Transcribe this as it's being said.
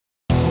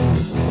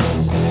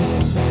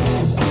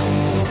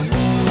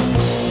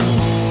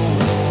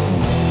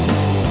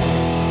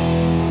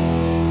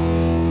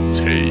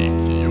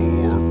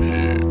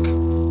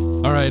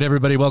right,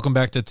 everybody, welcome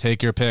back to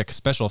Take Your Pick,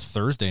 special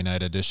Thursday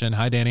night edition.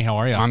 Hi, Danny. How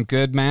are you? I'm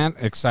good, man.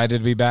 Excited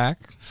to be back.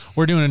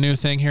 We're doing a new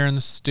thing here in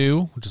the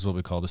stew, which is what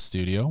we call the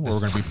studio, where we're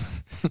going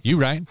to be... You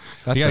right?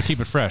 That's we got to right. keep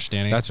it fresh,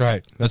 Danny. That's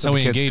right. That's how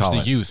we engage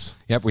the youth.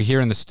 Yep, we're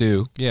here in the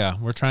stew. Yeah,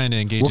 we're trying to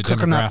engage a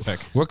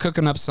demographic. We're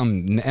cooking up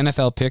some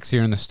NFL picks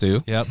here in the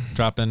stew. Yep,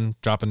 dropping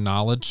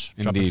knowledge,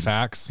 dropping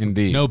facts.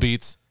 Indeed. No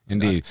beats.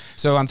 Indeed.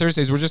 So on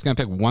Thursdays, we're just going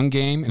to pick one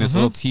game, and it's a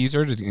little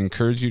teaser to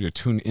encourage you to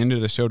tune into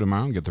the show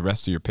tomorrow and get the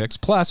rest of your picks,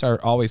 plus our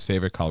always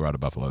favorite Colorado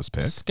Buffaloes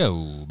pick.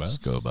 Go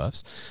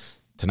Buffs.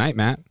 Tonight,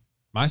 Matt.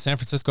 My San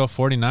Francisco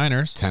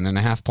 49ers.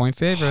 10.5-point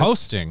favorites.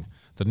 Hosting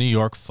the New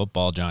York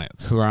Football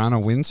Giants. Who are on a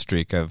win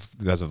streak as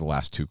of the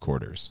last two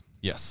quarters.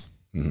 Yes.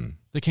 Mm-hmm.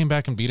 They came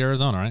back and beat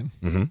Arizona, right?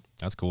 Mm-hmm.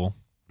 That's cool.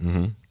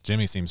 Mm-hmm.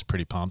 Jimmy seems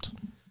pretty pumped.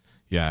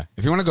 Yeah.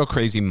 If you want to go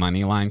crazy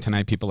money line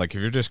tonight, people, like,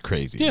 if you're just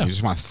crazy, you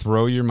just want to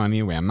throw your money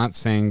away. I'm not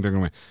saying they're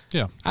going to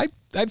win. Yeah.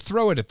 I'd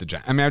throw it at the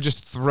Giants. I mean, I'd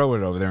just throw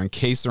it over there in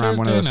case they're on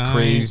one of Thursday those night.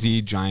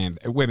 crazy giant.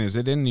 Wait a minute, is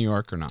it in New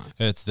York or not?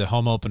 It's the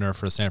home opener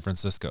for San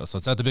Francisco, so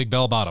it's at the Big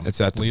Bell Bottom. It's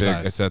at the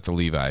Levi's. It's at the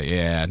Levi.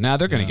 Yeah. Now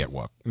they're going to get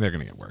worked. They're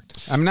going to get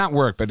worked. I mean, not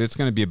worked, but it's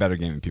going to be a better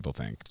game than people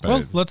think. But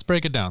Well, let's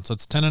break it down. So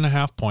it's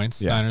 10.5 points.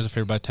 Yeah. Niners are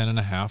favored by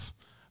 10.5.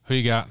 Who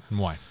you got and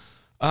why?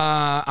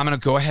 I'm going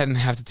to go ahead and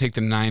have to take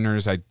the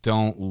Niners. I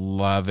don't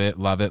love it,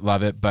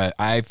 but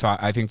I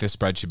think this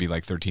spread should be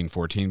like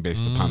 13-14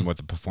 based upon what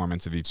the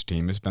performance of each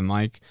team has been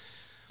like.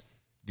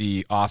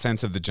 The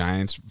offense of the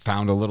Giants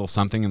found a little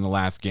something in the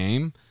last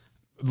game,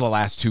 the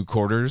last two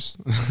quarters,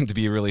 to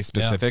be really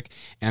specific,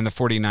 and the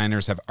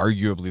 49ers have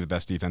arguably the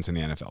best defense in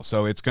the NFL.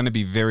 So it's going to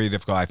be very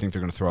difficult. I think they're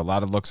going to throw a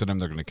lot of looks at them.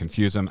 They're going to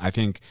confuse them. I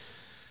think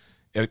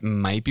it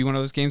might be one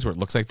of those games where it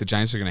looks like the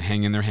Giants are going to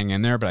hang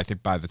in there, but I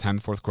think by the time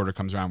the fourth quarter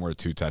comes around, we're a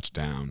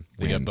 2-touchdown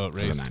win boat for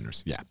raced. the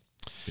Niners. Yeah.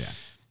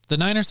 The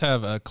Niners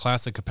have a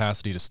classic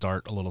capacity to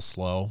start a little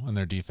slow, and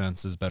their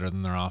defense is better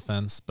than their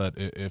offense. But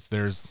if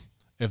there's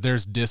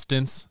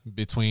distance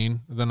between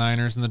the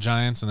Niners and the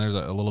Giants, and there's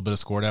a little bit of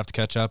score to have to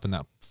catch up, and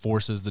that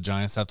forces the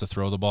Giants to have to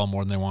throw the ball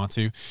more than they want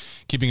to,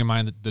 keeping in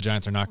mind that the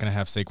Giants are not going to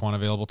have Saquon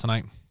available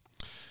tonight,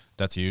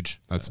 that's huge.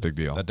 That's a big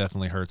deal. That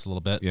definitely hurts a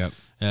little bit. Yep.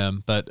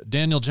 But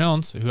Daniel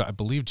Jones, who I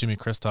believe Jimmy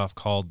Kristoff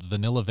called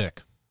Vanilla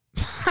Vic,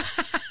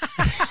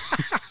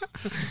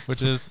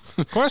 which is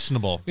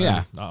questionable.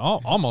 Yeah. And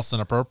almost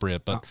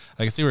inappropriate, but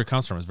I can see where it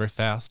comes from. It's very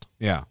fast.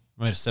 Yeah.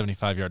 He made a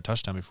 75-yard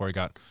touchdown before he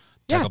got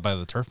tackled by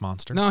the turf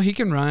monster. No, he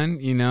can run,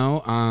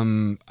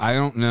 I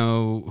don't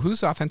know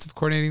who's offensive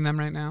coordinating them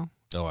right now.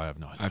 Oh, I have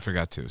no idea. I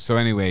forgot to. So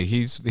anyway,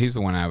 he's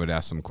the one I would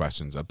ask some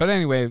questions of. But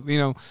anyway,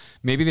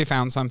 maybe they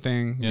found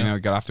something,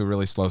 got off to a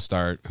really slow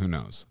start. Who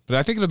knows? But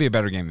I think it'll be a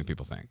better game than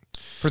people think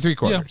for three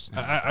quarters.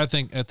 Yeah. I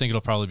think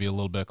it'll probably be a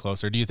little bit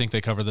closer. Do you think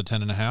they cover the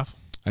 10.5?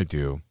 I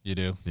do. You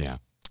do? Yeah.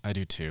 I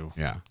do too.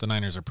 Yeah. The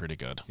Niners are pretty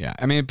good. Yeah.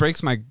 I mean, it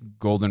breaks my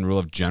golden rule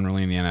of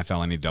generally in the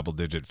NFL, any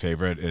double-digit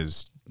favorite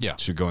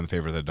should go in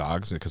favor of the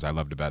dogs because I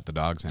love to bet the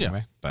dogs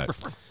anyway. But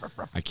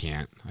I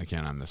can't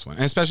on this one.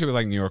 And especially with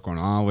like New York going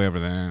all the way over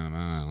there.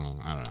 I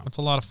don't know. It's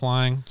a lot of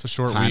flying. It's a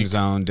short Time week.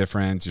 zone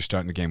difference. You're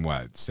starting the game,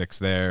 6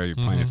 there? You're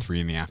playing at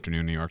 3 in the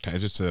afternoon, New York time.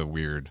 It's just a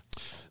weird.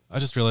 I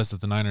just realized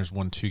that the Niners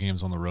won 2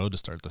 games on the road to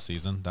start the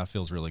season. That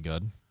feels really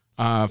good.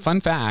 Fun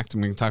fact,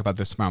 and we can talk about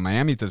this tomorrow.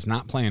 Miami does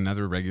not play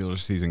another regular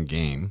season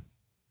game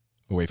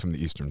away from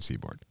the Eastern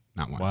Seaboard.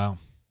 Not one. Wow.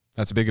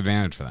 That's a big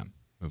advantage for them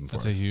moving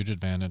forward. That's a huge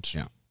advantage.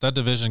 Yeah. That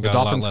division The got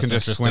Dolphins a lot can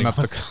less just swim up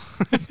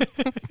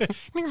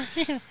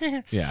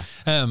interesting. Yeah.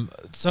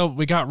 So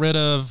we got rid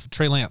of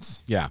Trey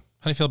Lance. Yeah. How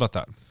do you feel about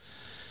that?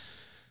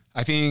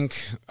 I think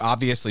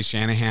obviously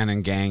Shanahan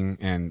and Gang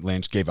and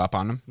Lynch gave up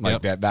on him.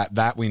 Like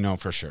that we know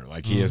for sure.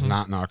 Like he is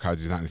not in our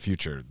cards. He's not in the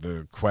future.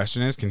 The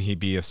question is, can he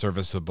be a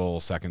serviceable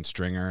second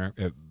stringer?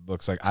 It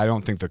looks like I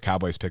don't think the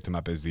Cowboys picked him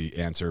up as the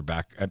answer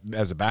back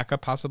as a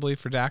backup possibly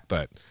for Dak,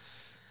 but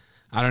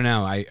I don't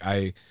know.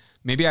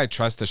 Maybe I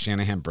trust the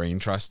Shanahan brain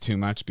trust too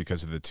much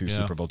because of the 2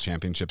 Super Bowl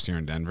championships here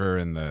in Denver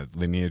and the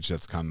lineage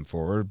that's come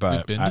forward.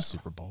 But We've been to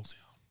Super Bowls,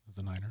 as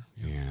a Niner.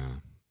 Yeah.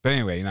 But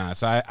anyway,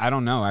 so I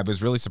don't know. I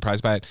was really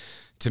surprised by it.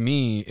 To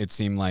me, it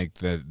seemed like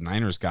the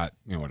Niners got,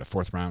 a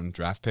 4th round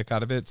draft pick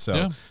out of it.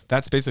 So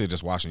that's basically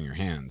just washing your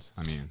hands.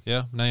 I mean.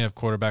 Yeah. Now you have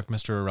quarterback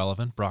Mr.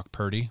 Irrelevant, Brock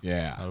Purdy.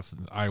 Yeah. Out of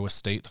Iowa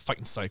State, the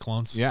Fighting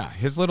Cyclones. Yeah.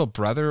 His little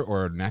brother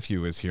or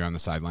nephew is here on the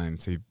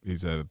sidelines.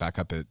 He's a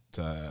backup at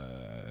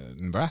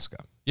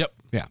Nebraska. Yep.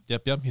 Yeah.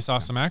 Yep. He saw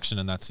some action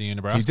in that CU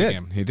Nebraska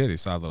game. He did. He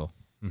saw a little.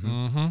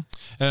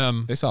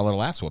 They saw a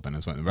little ass whooping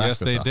is what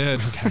Nebraska Yes, they saw. did.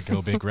 Gotta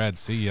go Big Red.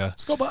 See ya.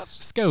 Let's go Buffs.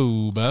 Let's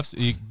go Buffs.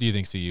 Do you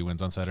think CU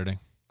wins on Saturday?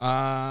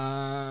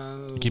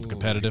 Keep it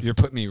competitive. You're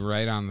putting me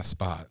right on the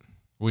spot.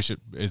 We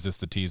should. Is this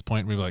the tease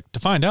point? We're like to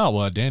find out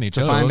what Danny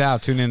chose. To find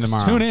out, tune in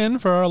tomorrow. Tune in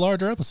for our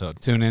larger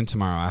episode. Tune in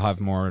tomorrow. I'll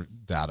have more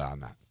data on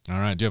that. All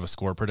right. Do you have a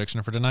score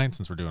prediction for tonight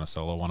since we're doing a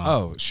solo one-off?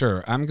 Oh,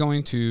 sure. I'm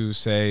going to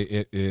say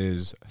it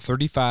is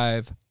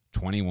 35-21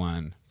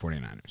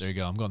 49ers. There you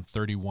go. I'm going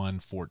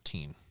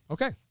 31-14.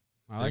 Okay.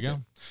 I like there you it.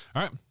 go.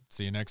 All right.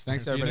 See you next.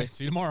 Thanks, everybody.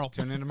 See you tomorrow.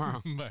 Tune in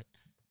tomorrow. Bye.